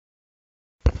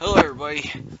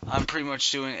everybody, I'm pretty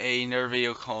much doing another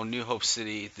video called New Hope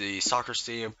City, the soccer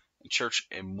stadium, church,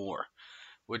 and more.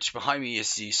 Which behind me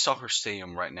is the soccer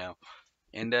stadium right now.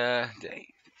 And let's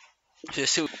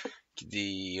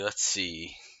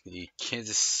see, the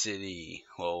Kansas City,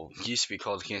 well, it used to be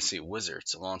called the Kansas City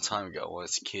Wizards a long time ago when I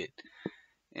was a kid.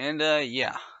 And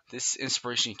yeah, this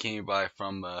inspiration came by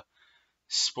from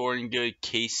Sporting Good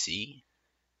KC.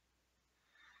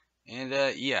 And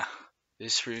yeah,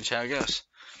 this is pretty much how it goes.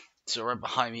 So right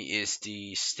behind me is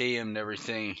the stadium and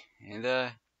everything, and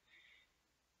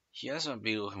you guys might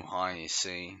be looking behind and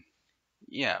saying,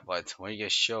 yeah, but when you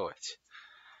guys show it?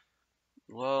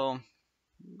 Well,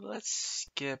 let's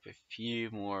skip a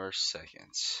few more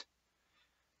seconds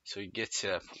so we get to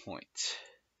that point.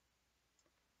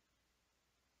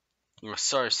 Well,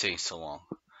 sorry it's taking so long.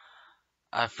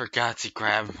 I forgot to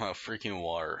grab my freaking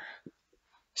water.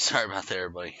 Sorry about that,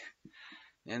 everybody.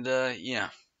 And yeah,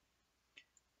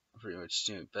 I'm pretty much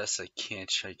doing the best I can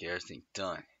to try to get everything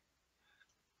done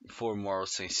before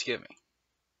tomorrow's Thanksgiving.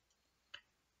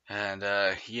 And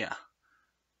yeah.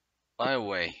 By the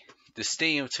way, the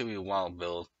stadium took me a while to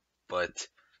build, but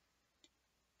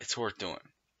it's worth doing.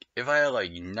 If I had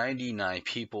like 99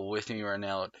 people with me right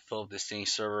now to fill up this stadium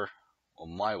server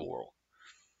on my world,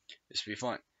 this would be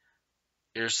fun.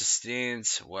 Here's the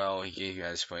stands. Well, he gave you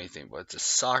guys for anything, but the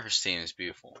soccer stadium is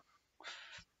beautiful.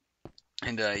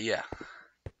 And yeah,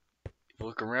 if you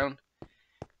look around,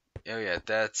 oh yeah,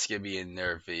 that's gonna be in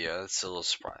their video. That's a little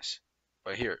surprise.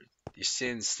 But here, you sit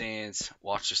in the stands,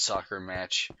 watch a soccer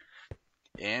match.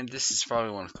 And this is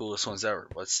probably one of the coolest ones ever,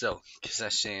 but still, because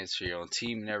that stands for your own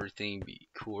team and everything, be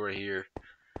cool right here.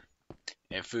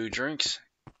 And food, drinks,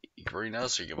 you can bring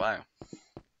those or you can buy them.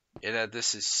 And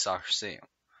this is soccer stadium.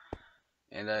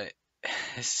 And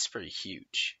this is pretty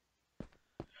huge.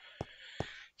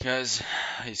 Because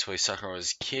I used to play soccer when I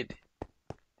was a kid,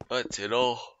 but it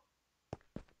all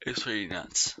is pretty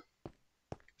nuts.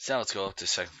 So now let's go up to the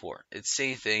second floor. It's the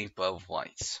same thing, but with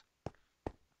lights.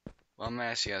 Well, I'm going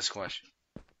to ask you guys a question.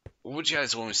 What would you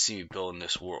guys want to see me build in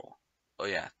this world? Oh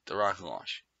yeah, the rocket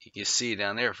launch. You can see it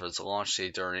down there if it's a launch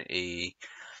day during a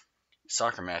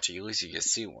soccer match. At least you can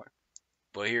see one.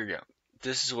 But here you go.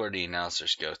 This is where the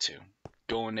announcers go to.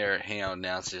 Go in there, hang out with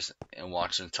announcers, and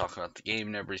watch them talk about the game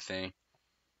and everything.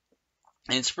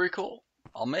 And it's pretty cool,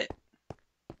 I'll admit.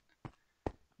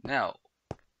 Now,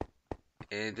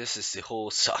 and this is the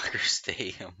whole soccer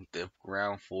stadium, the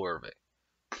ground floor of it.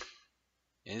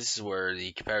 And this is where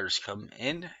the competitors come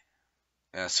in.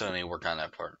 And so I need to work on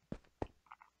that part. A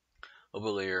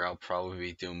little bit later, I'll probably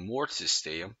be doing more to the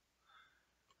stadium.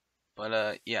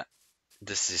 But yeah,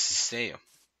 this is the stadium,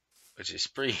 which is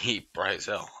pretty bright as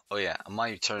hell. Oh yeah, I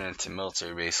might turn it into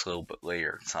military base a little bit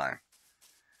later in time.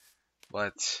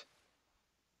 But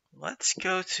let's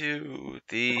go to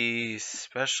the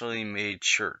specially made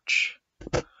church,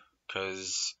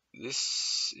 because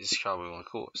this is probably one of the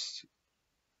coolest.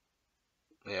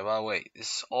 Yeah, by the way, this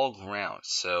is all ground,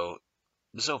 so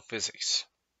there's no physics.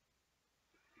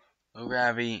 No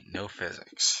gravity, no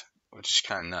physics. Which is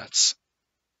kind of nuts.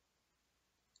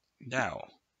 Now,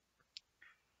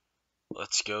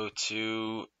 let's go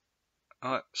to...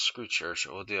 screw church,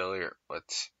 we'll do that later. But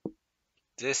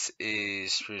this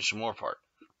is pretty much more part.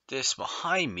 This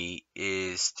behind me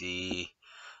is the,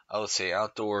 I would say,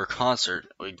 outdoor concert.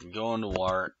 Where you can go in the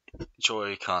water,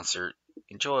 enjoy a concert,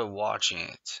 enjoy watching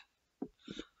it,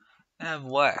 and have a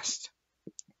blast.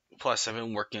 Plus, I've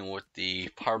been working with the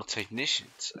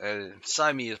pyrotechnicians.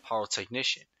 Beside me is a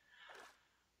pyrotechnician,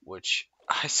 which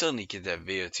I still need to get that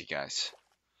video to you guys.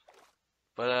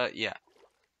 But yeah,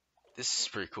 this is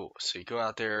pretty cool. So you go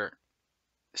out there,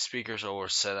 the speakers are all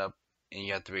set up, and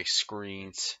you got the big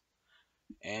screens.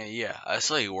 And yeah, I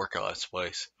still need to work out Let's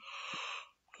Plays.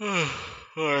 Oh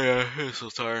yeah, I'm so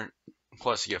tired.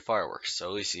 Plus, you get fireworks, so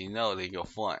at least you know they go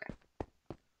flying,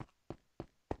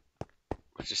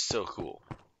 which is still cool.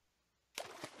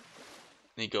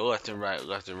 Then you go left and right,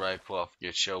 pull off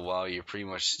your show while you're pretty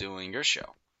much doing your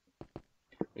show.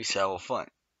 At least have a little fun.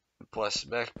 Plus, the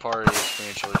back part is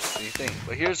pretty much the same thing.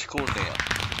 But here's the cool thing: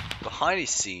 behind the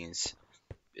scenes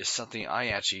is something I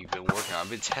actually been working on. I've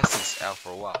been testing this out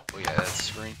for a while. Oh yeah, that's the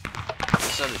screen.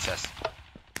 This other test.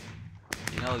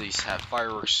 You know these have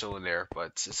fireworks still in there, but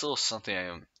it's a little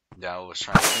something that I was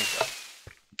trying to think of.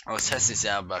 I was testing this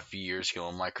out about a few years ago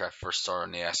when Minecraft first started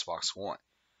on the Xbox One.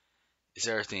 Is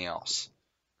everything else?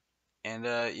 And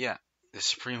yeah, this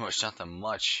is pretty much nothing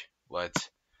much, but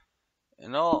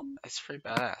in all, it's pretty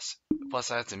badass.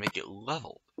 Plus, I have to make it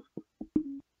leveled,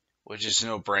 which is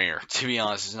no brainer. To be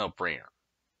honest, it's no brainer.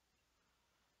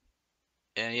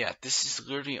 And yeah, this is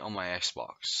literally on my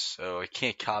Xbox, so I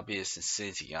can't copy this and send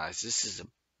it to you guys. This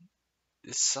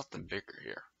is something bigger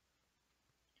here,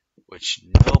 which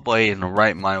nobody in the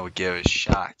right mind would give a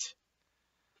shot.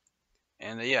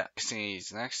 And yeah,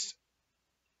 things next.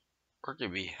 We're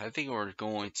gonna be. I think we're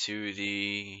going to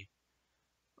the.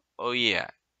 Oh yeah,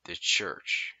 the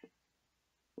church.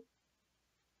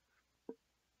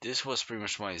 This was pretty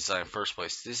much my design in the first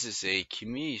place. This is a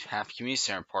community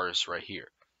center part is right here.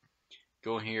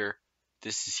 Go in here.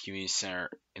 This is community center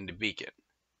in the beacon.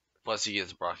 Plus you get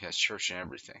the broadcast church and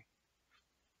everything.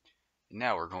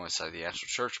 Now we're going inside the actual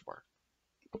church part.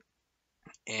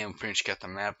 And we pretty much got the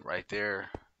map right there,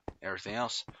 everything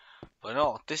else.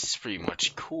 But this is pretty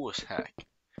much cool as heck.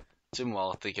 Took me a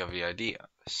while to think of the idea.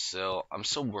 So I'm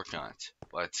still working on it.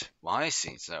 But behind the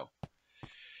scenes though.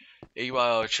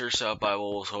 Church out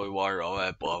Bibles, holy water, all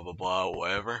that blah blah blah,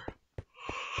 whatever.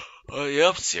 The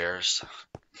upstairs,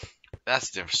 that's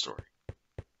a different story.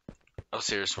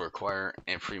 Upstairs where choir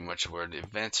and pretty much where the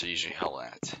events are usually held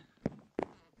at.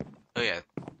 Oh yeah,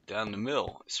 down the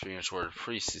middle is pretty much where the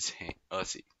priest is.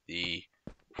 Let's see, the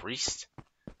priest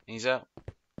hangs out.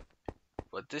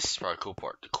 But this is probably the cool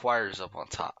part. The choir is up on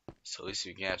top, so at least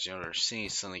you can actually know they're singing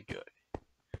something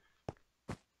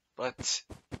good. But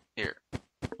here,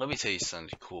 let me tell you something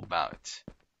cool about it.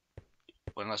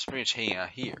 When I was pretty much hanging out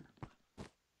here,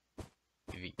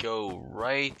 if you go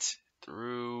right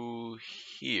through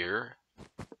here,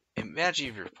 imagine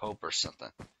if you're a pope or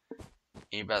something, and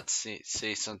you're about to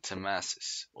say something to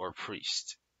masses or a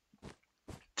priest.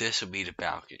 This would be the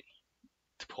balcony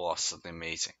to pull off something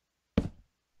amazing.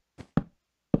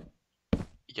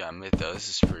 You gotta admit though, this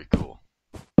is pretty cool.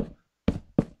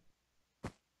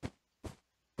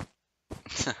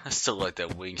 I still like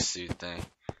that wingsuit thing.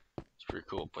 It's pretty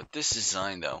cool. But this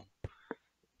design though,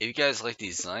 if you guys like the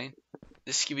design,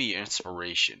 this could be your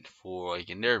inspiration for like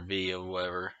in their video or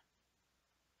whatever.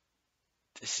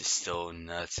 This is still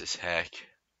nuts as heck.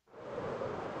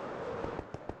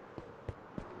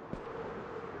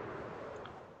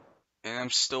 And I'm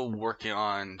still working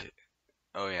on.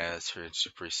 Oh yeah, that's for the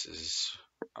priest's.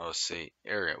 I would say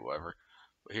area, or whatever.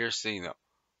 But here's the thing though,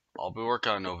 I'll be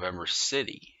working on November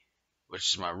City,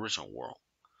 which is my original world.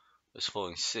 This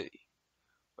floating city.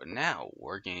 But now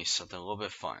we're getting something a little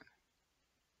bit fun.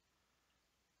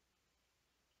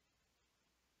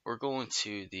 We're going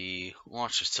to the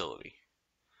launch facility.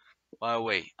 By the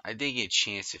way, I did get a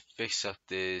chance to fix up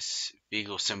this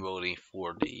vehicle assembly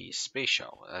for the space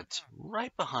shuttle. That's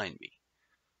right behind me.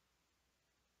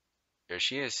 There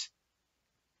she is.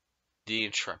 The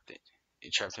Intrepid.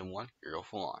 Intrepid 1, you're go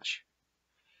for launch.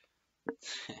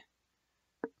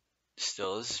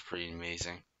 Still, this is pretty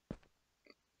amazing.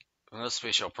 Another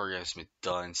space shuttle program has been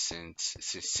done since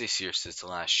 6 years since the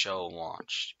last shuttle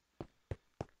launched.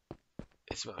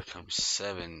 It's about to come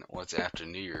 7 once after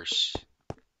New Year's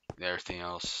and everything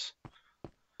else.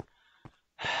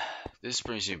 This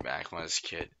brings me back when I was a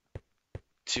kid.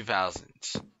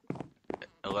 2000s.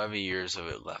 11 years of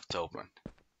it left open.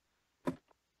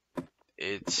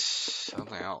 It's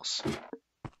something else.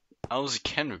 I was a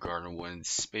kindergarten when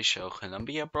Space Shuttle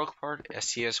Columbia broke apart,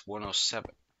 STS-107.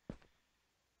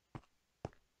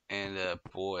 And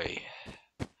boy,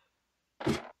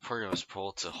 program was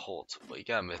pulled to halt. But you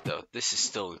gotta admit though, this is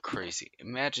still crazy.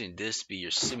 Imagine this be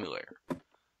your simulator.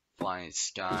 Flying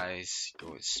skies,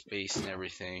 going to space and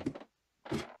everything.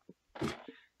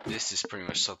 This is pretty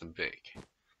much something big.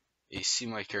 You see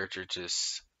my character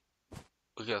just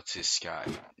look up to the sky.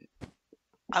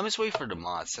 I'm just waiting for the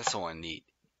mods, that's all I need.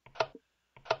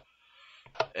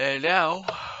 And now,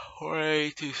 we're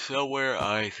ready to somewhere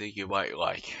I think you might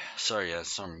like. Sorry,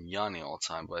 I'm yawning all the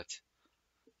time, but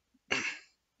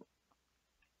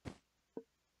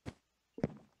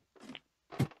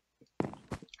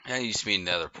that used to be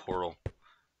another portal.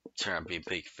 Turned out to be a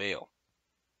big fail.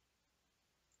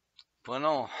 But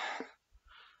no,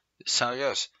 this is how it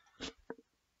goes.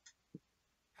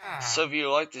 So if you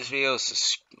like this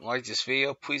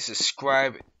video, please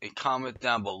subscribe and comment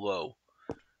down below.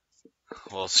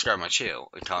 Well, subscribe to my channel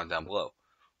and comment down below.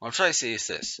 What I'm trying to say is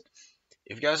this.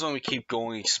 If you guys want me to keep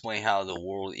going and explain how the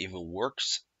world even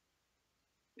works,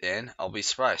 then I'll be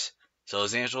surprised. So,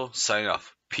 this is Angel, signing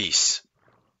off. Peace.